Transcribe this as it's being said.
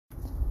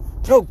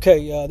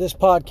Okay, this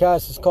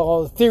podcast is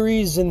called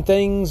Theories and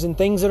Things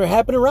that are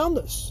happening around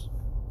us.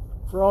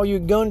 For all you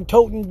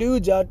gun-toting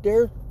dudes out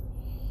there,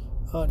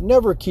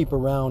 never keep a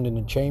round in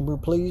the chamber,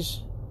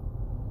 please.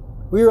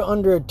 We are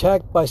under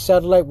attack by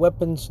satellite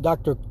weapons.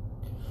 Dr.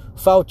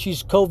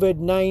 Fauci's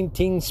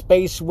COVID-19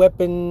 space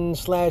weapon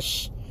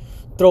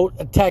 / throat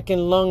attacking,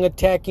 lung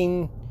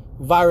attacking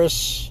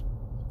virus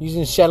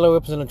using satellite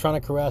weapons and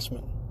electronic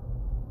harassment.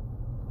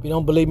 If you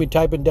don't believe me,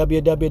 type in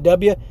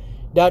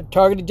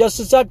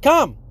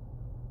www.targetedjustice.com.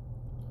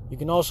 You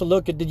can also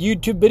look at the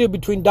YouTube video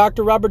between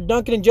Dr. Robert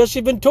Duncan and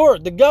Jesse Ventura,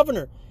 the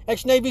governor,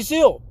 ex-Navy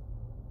SEAL.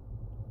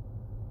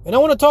 And I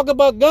want to talk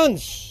about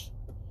guns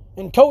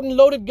and toting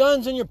loaded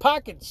guns in your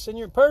pockets and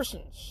your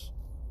persons.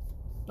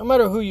 No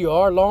matter who you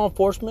are, law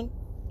enforcement,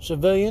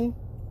 civilian,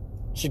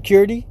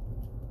 security,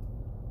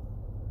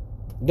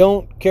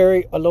 don't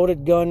carry a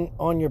loaded gun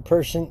on your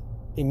person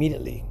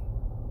immediately.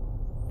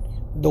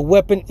 The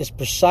weapon is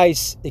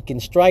precise. It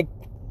can strike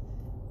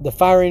the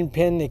firing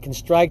pin. It can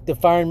strike the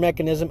firing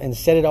mechanism and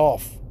set it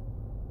off.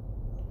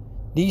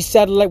 These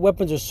satellite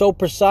weapons are so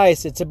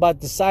precise, it's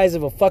about the size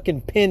of a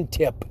fucking pin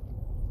tip.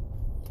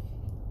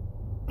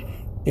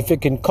 If it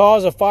can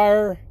cause a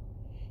fire,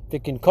 if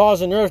it can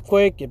cause an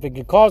earthquake, if it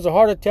can cause a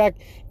heart attack,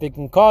 if it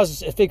can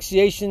cause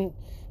asphyxiation,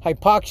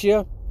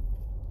 hypoxia,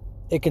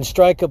 it can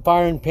strike a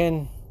firing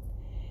pin,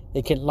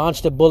 it can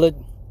launch the bullet,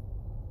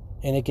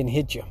 and it can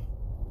hit you.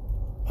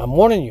 I'm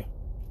warning you.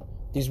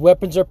 These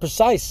weapons are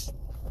precise.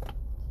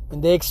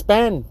 And they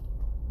expand.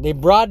 They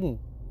broaden.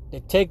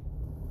 They take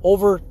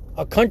over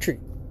a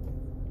country.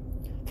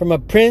 From a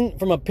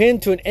pin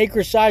to an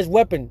acre-sized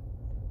weapon.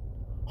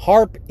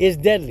 HAARP is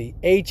deadly.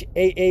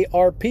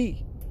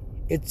 HAARP.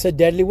 It's a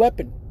deadly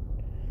weapon.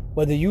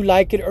 Whether you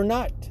like it or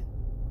not.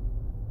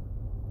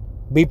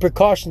 Be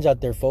precautions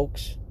out there,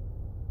 folks.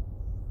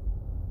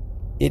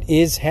 It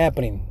is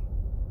happening.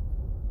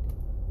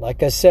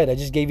 Like I said, I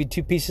just gave you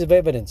 2 pieces of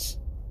evidence.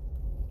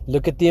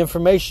 Look at the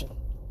information.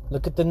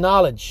 Look at the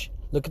knowledge.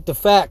 Look at the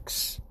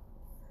facts.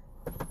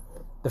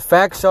 The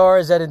facts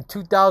is that in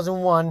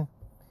 2001,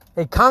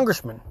 a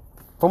congressman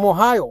from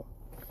Ohio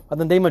by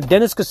the name of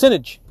Dennis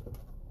Kucinich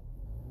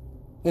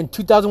in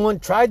 2001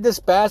 tried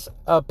to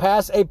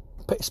pass a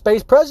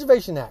Space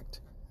Preservation Act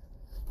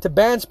to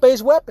ban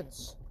space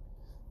weapons.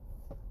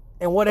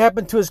 And what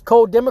happened to his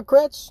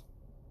co-Democrats?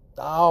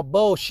 Oh,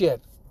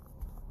 bullshit.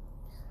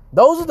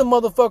 Those are the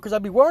motherfuckers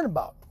I'd be worrying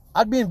about.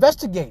 I'd be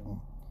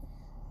investigating.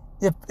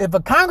 If a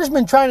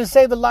congressman trying to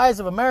save the lives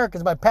of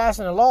Americans by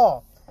passing a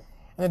law,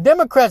 and the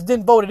Democrats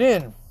didn't vote it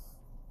in,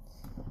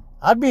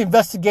 I'd be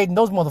investigating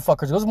those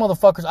motherfuckers. Those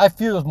motherfuckers, I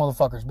fear those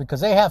motherfuckers because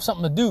they have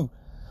something to do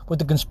with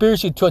the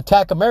conspiracy to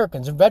attack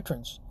Americans and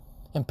veterans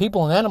and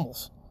people and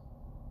animals.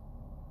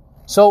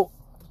 So,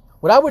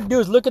 what I would do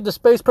is look at the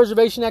Space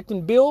Preservation Act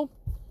and bill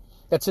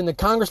that's in the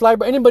Congress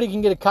library. Anybody can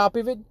get a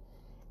copy of it.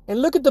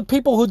 And look at the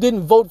people who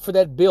didn't vote for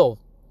that bill,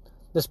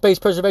 the Space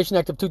Preservation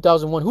Act of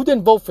 2001. Who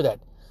didn't vote for that?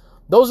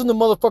 Those are the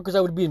motherfuckers I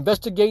would be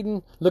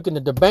investigating, looking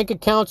at their bank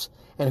accounts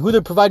and who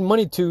they're providing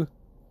money to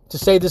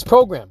save this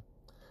program.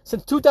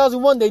 Since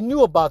 2001, they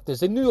knew about this.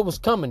 They knew it was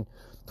coming.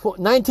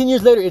 19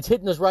 years later, it's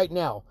hitting us right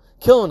now,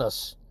 killing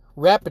us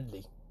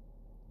rapidly.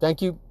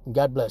 Thank you, and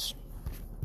God bless.